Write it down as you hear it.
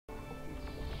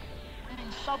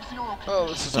Oh,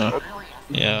 this is good.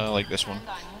 Yeah, I like this one.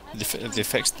 If they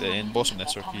fixed the end boss on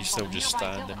this, or can you still just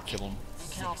stand and kill him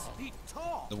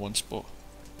the one spot?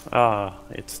 Ah,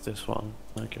 it's this one.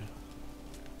 Okay.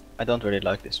 I don't really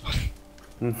like this one.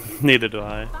 Neither do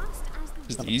I.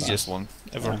 It's the easiest one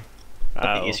ever.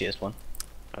 Not the easiest one.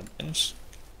 Yes.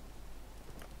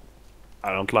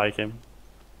 I don't like him.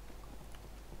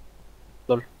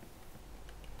 Lol.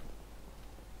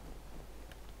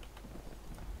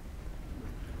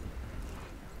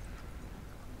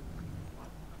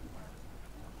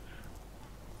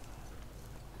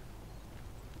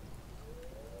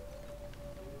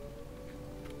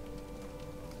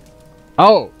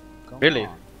 Oh! Really?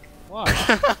 Why?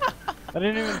 I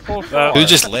didn't even fall far. Who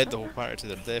just led the whole party to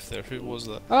their death there? Who was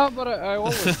that? Oh, but I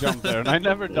always jump there and I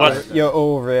never die. You're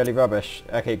all really rubbish.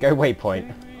 Okay, go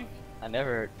waypoint. I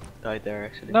never died there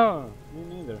actually. No, me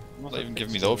neither. Not even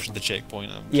giving me the option to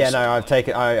checkpoint. Yeah, no,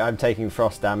 I'm taking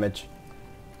frost damage.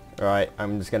 Right,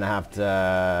 I'm just gonna have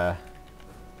to.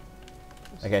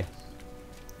 Okay.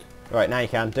 Right, now you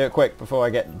can do it quick before I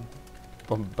get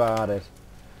bombarded.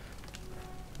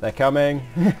 They're coming.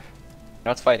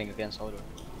 Not fighting against Hodor.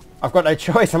 I've got no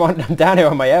choice. I'm down here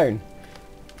on my own.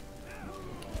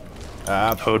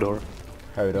 Hodor.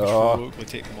 We'll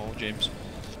take them all, James.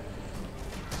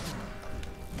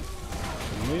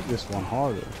 They made this one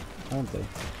harder, haven't they?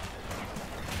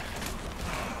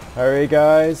 Hurry,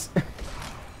 guys.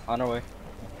 On our way.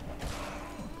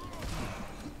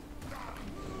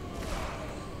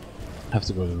 Have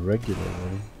to go to regular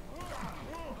way.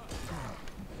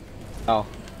 Oh.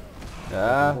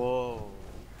 Ah. Whoa.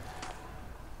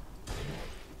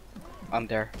 I'm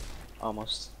there.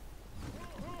 Almost.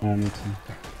 Yeah, me too.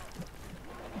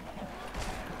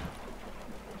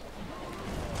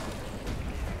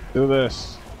 Do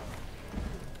this.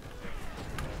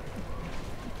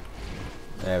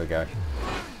 There we go.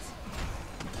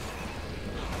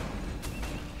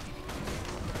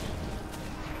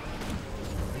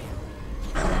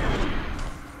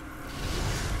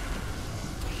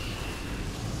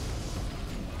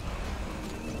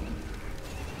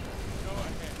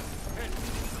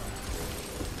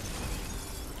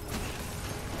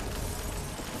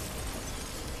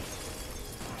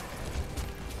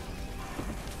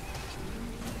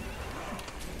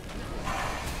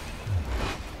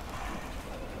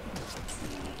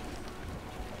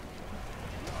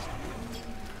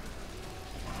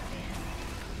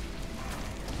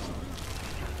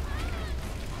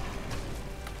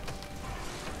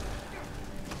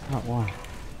 Not why.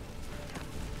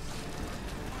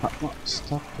 What?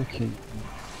 Stop picking.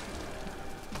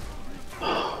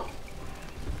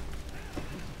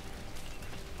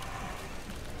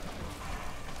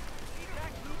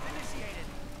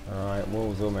 Alright,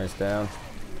 wall's almost down.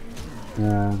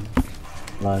 Yeah.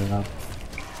 Light it up.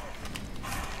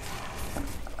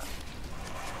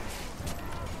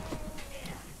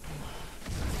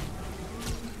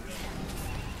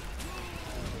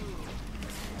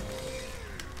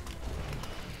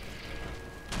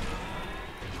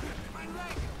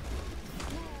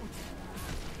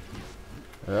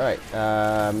 Alright,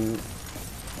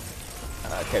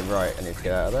 okay, right, I need to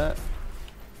get out of that.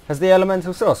 Has the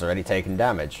elemental source already taken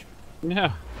damage?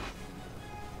 Yeah.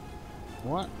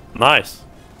 What? Nice.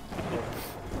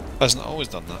 Hasn't always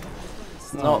done that.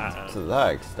 Not to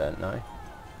that extent, no.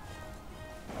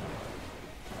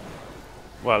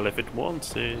 Well, if it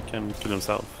wants, he can kill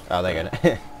himself. Oh, they're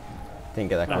gonna. Didn't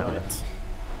get that confidence.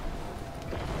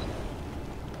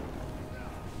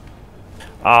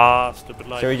 Ah, stupid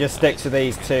light. Shall we just stick to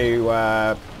these two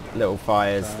little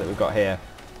fires that we've got here?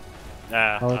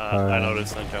 Yeah, Okay. I know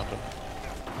this encounter.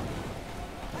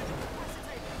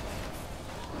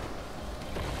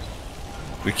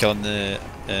 We killing the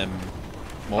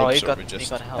mobs, or we you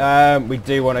just... got help. We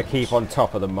do want to keep on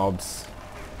top of the mobs.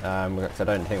 'Cause I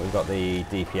don't think we've got the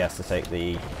DPS to take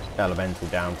the elemental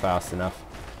down fast enough.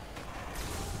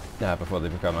 Before they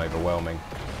become overwhelming.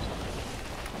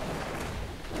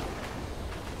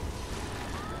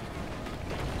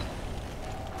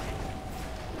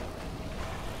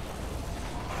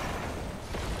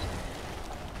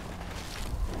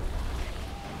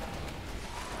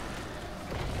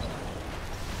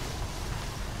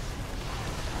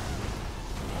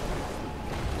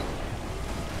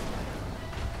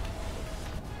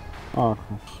 Oh.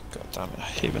 God damn it, I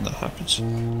hate when that happens.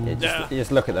 Yeah,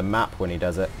 just look at the map when he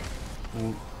does it. Go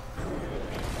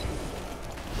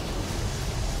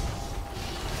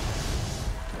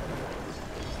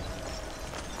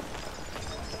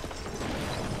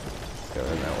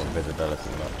in that one visibility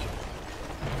much.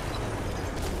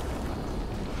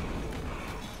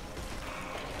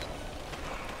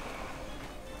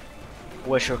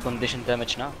 Where's your condition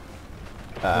damage now?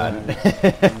 I'm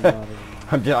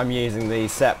using the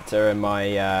scepter and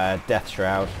my death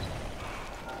shroud.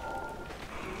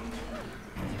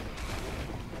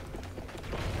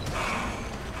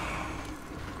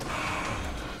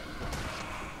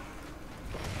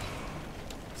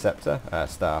 Scepter?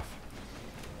 Staff.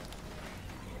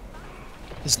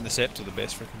 Isn't the scepter the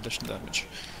best for condition damage?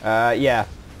 Yeah,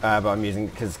 but I'm using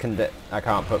because I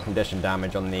can't put condition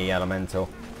damage on the elemental,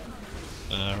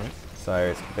 Right. so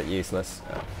it's a bit useless.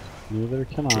 Neither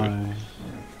can True. I.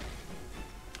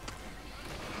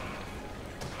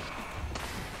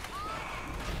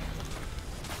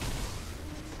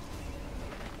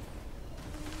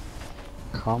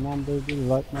 Come on, baby,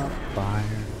 light my fire.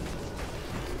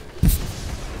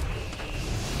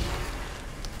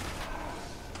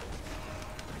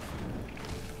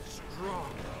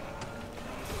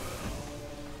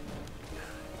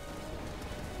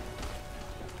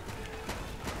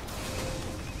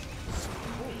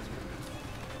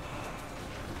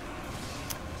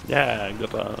 Yeah, I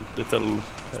got a little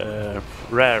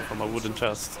rare from a wooden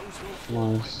chest.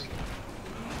 Nice.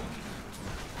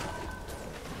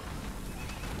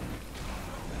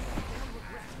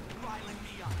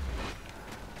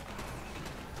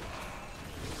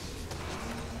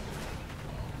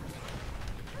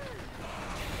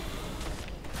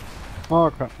 Oh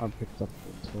crap, I picked up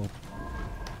the sword.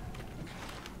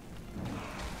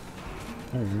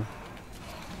 There you go.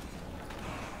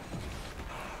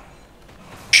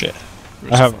 Shit.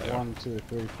 I have Fire? 1, 2,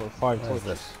 3, 4, 5 Where's torches.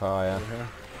 this fire? Over here.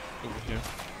 Over here.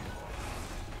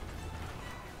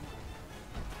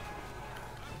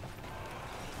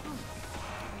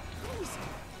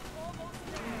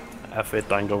 F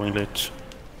it, I'm going lich.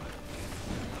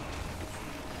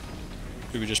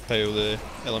 Do we just pile the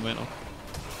elemental?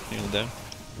 Kneel down.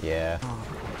 Yeah.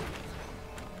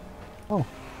 Oh,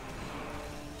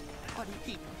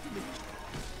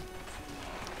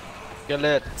 Kill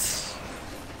it.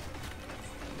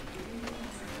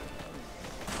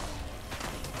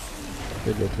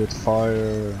 fill it with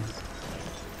fire.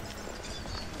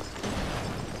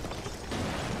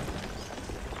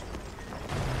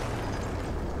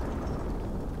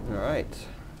 Alright.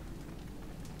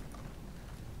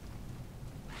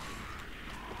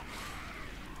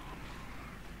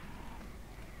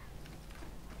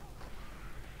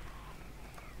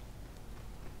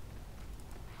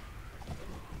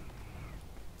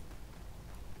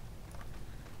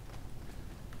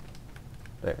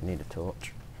 Don't need a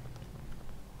torch.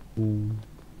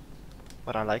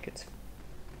 But I like it.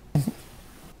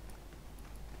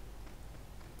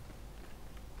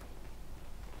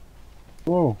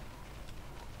 Whoa.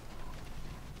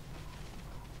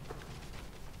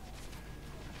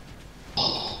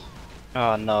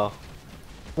 Oh no.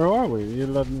 Where are we? You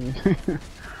let me.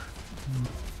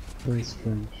 Very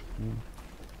strange. Yeah.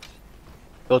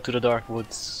 Go to the dark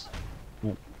woods.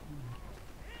 Yep.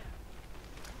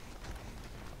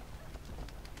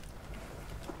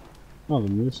 Oh, the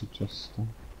music just.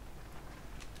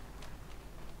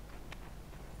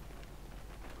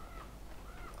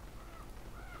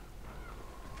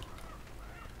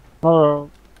 Hallo.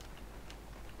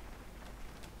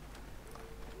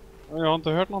 Jag har inte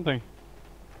hört någonting.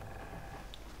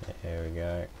 Here we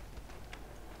go.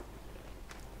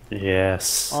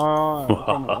 Yes.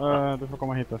 Du får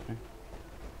komma hit efter.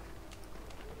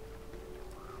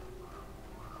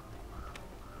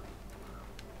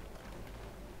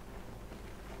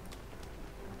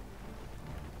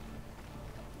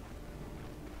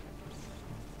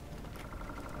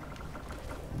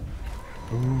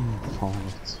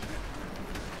 Farligt.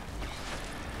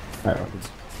 Nej, vad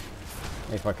skit.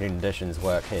 If my conditions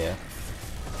work here.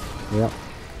 Ja.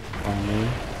 Fine.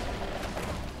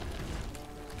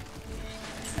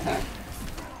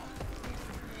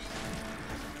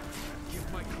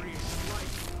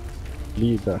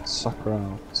 Leave that sucker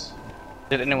out.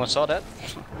 Did anyone saw that?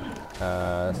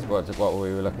 So what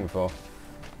were we looking for?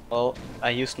 Well,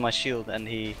 I used my shield and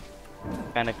he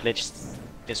kinda glitched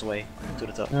his way to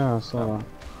the top. Yeah, I saw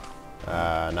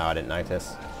that. No, I didn't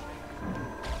notice.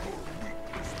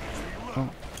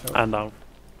 And now.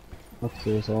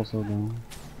 Oxy is also down.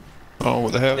 Oh,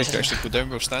 what the hell? We can actually go down.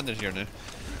 We're standing here now.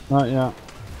 Yeah.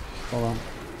 Hold on.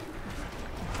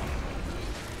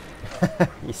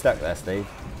 You stuck there, Steve.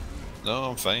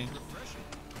 No, I'm fine.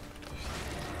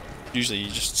 Usually you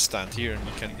just stand here and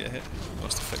you can't get hit.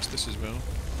 Must have fixed this as well.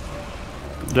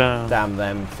 Yeah. Damn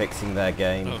them fixing their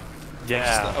game. Oh.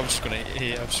 Yeah. I was just gonna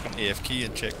AFK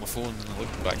and check my phone and I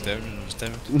looked back down and it was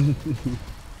down.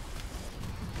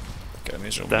 Okay,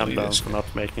 amazing. Damn them for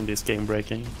not making this game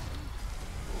breaking.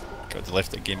 God, they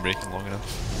left that game breaking long enough.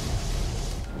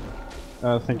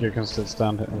 I think you can still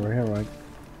stand over here, right?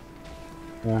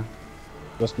 Yeah.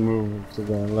 Just move to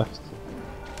the left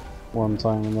one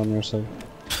time and then you're safe.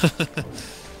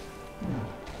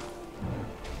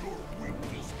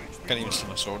 Can't even see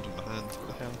my sword in my hand. What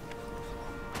the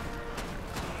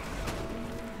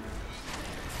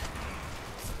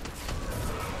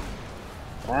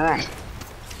hell?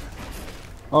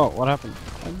 Oh, what happened?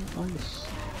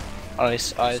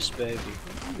 Nice. Ice, baby.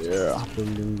 Yeah.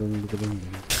 Ding, ding, ding, ding, ding.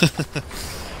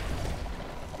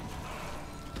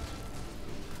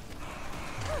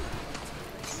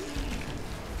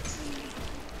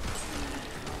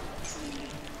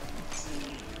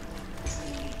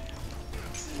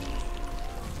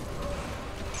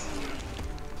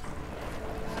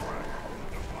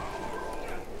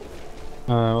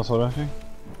 Vad sa du, Ashing?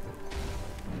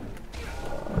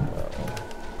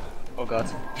 Oh god.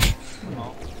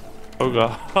 Oh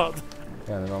god.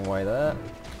 Going the wrong way there.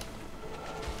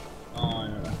 Oh,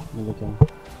 yeah. You look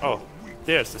at Oh,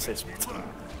 there's the system.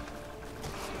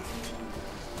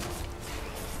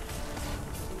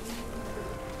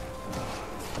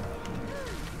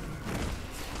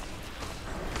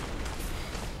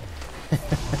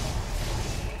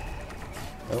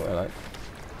 Oh, hello.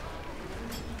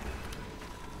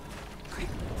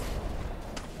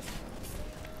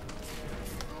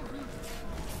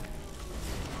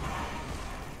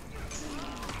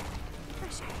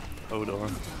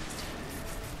 Hodor.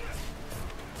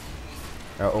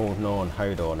 Oh, no, on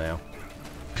Hodor now.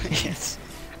 Yes.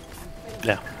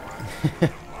 Yeah.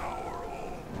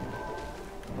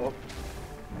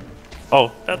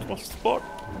 Oh, that was the spot.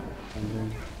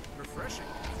 Refreshing.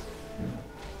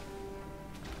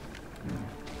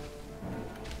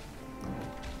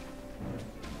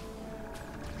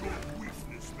 Your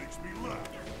weakness makes me laugh.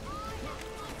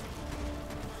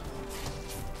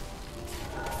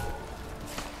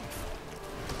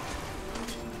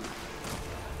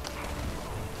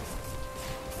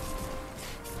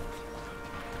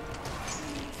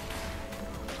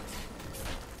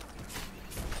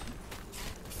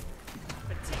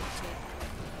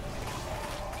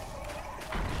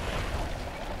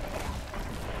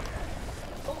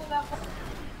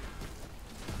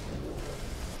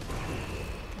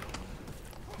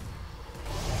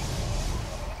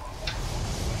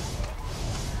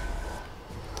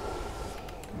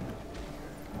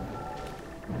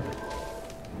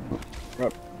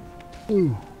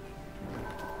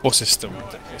 Boss is still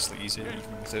ridiculously easy even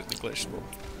without the glitch though.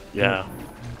 Yeah.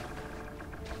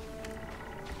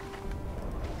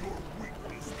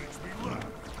 Weakness makes me laugh.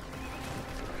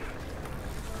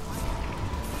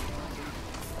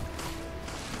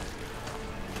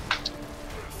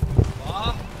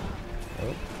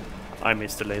 I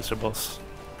missed the laser boss.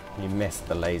 You missed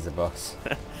the laser boss.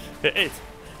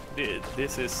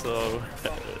 This is so...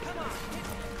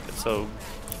 so...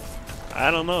 I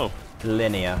don't know.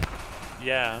 Linear.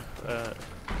 Yeah,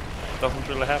 doesn't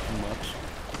really happen much.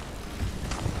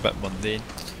 Bit mundane.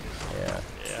 Yeah.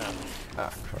 Yeah.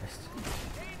 Ah, Christ.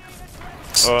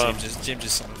 James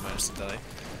is someone managed to die.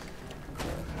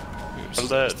 Well,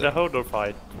 the Hodor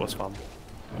fight was fun,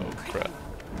 Oh crap.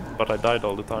 but I died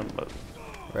all the time. But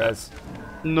Res.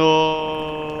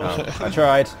 No. Oh, I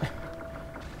tried.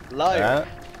 Liar.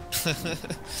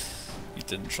 You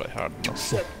didn't try hard enough.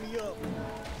 Set me up.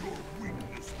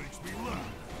 Weakness makes me laugh.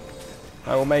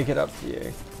 I will make it up to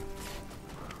you.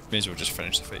 May as well just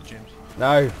finish the fight, James.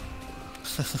 No.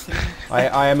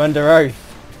 I am under oath.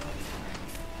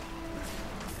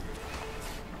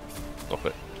 Stop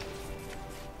it.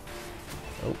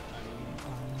 Oh.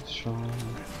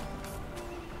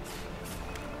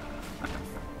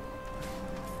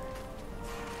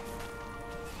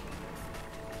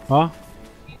 Va?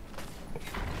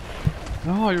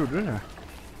 Ja, gjorde du det?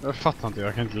 Jag fattar inte,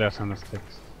 jag kan inte läsa hennes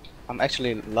text. I'm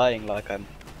actually lying like I'm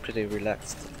pretty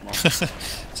relaxed.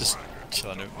 Just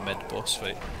chilling out mid boss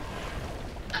fight.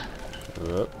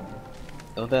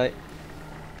 Don't die.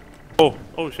 oh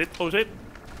shit!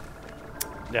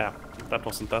 Yeah, that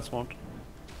wasn't that smart.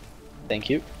 Thank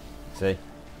you. See?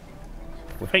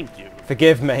 Thank you.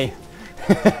 Forgive me.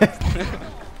 Okay,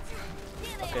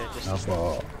 just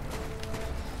Alright,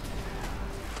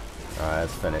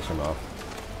 let's finish him off.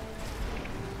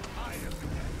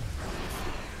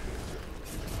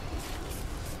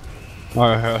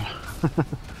 Ja, jag hör.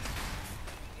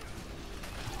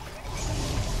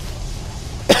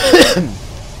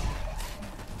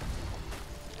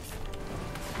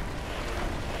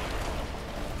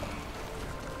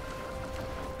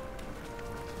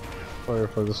 Sorry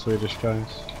for the Swedish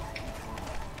guys.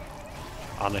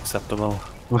 Unacceptable.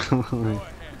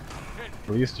 At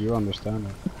least you understand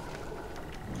it.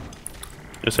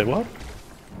 You say what?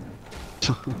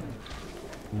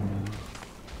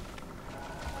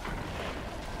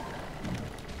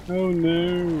 Oh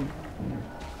no!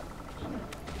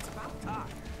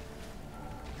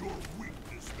 Your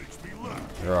weakness makes me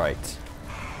laugh. Right.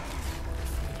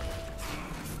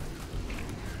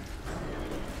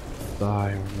 Die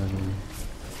already.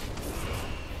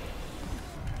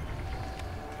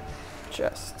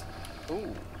 Chest.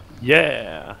 Ooh.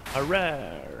 Yeah, a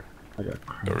rare. I got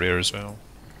crap. Got rare as well.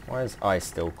 Why is ice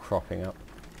still cropping up?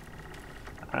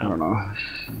 I don't know.